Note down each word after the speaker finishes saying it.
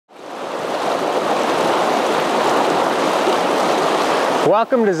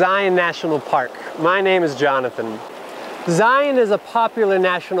Welcome to Zion National Park. My name is Jonathan. Zion is a popular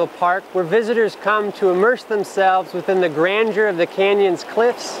national park where visitors come to immerse themselves within the grandeur of the canyon's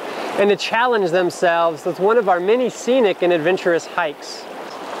cliffs and to challenge themselves with one of our many scenic and adventurous hikes.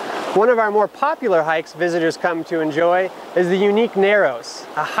 One of our more popular hikes visitors come to enjoy is the unique Narrows,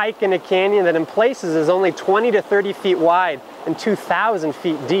 a hike in a canyon that in places is only 20 to 30 feet wide and 2,000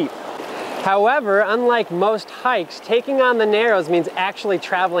 feet deep. However, unlike most hikes, taking on the Narrows means actually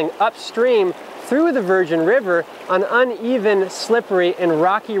traveling upstream through the Virgin River on uneven, slippery, and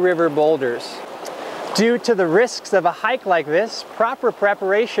rocky river boulders. Due to the risks of a hike like this, proper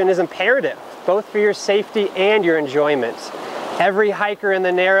preparation is imperative, both for your safety and your enjoyment. Every hiker in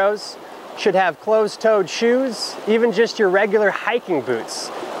the Narrows should have closed-toed shoes, even just your regular hiking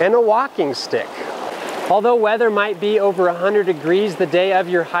boots, and a walking stick. Although weather might be over 100 degrees the day of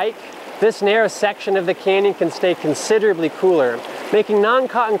your hike, this narrow section of the canyon can stay considerably cooler, making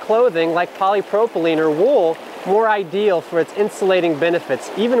non-cotton clothing like polypropylene or wool more ideal for its insulating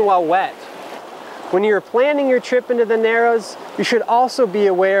benefits, even while wet. When you're planning your trip into the Narrows, you should also be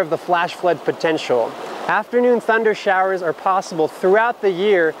aware of the flash flood potential. Afternoon thunder showers are possible throughout the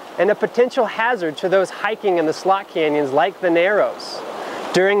year and a potential hazard to those hiking in the slot canyons like the Narrows.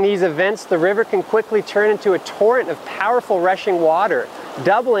 During these events, the river can quickly turn into a torrent of powerful rushing water,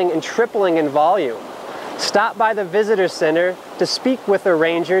 doubling and tripling in volume. Stop by the visitor center to speak with a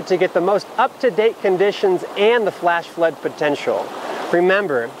ranger to get the most up-to-date conditions and the flash flood potential.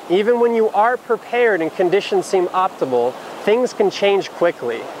 Remember, even when you are prepared and conditions seem optimal, things can change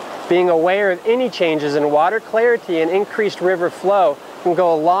quickly. Being aware of any changes in water clarity and increased river flow can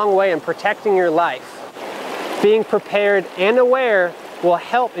go a long way in protecting your life. Being prepared and aware will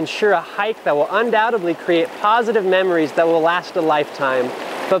help ensure a hike that will undoubtedly create positive memories that will last a lifetime.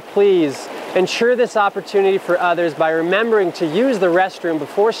 But please, ensure this opportunity for others by remembering to use the restroom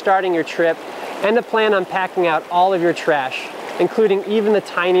before starting your trip and to plan on packing out all of your trash, including even the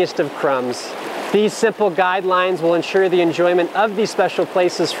tiniest of crumbs. These simple guidelines will ensure the enjoyment of these special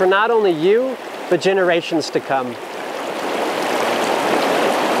places for not only you, but generations to come.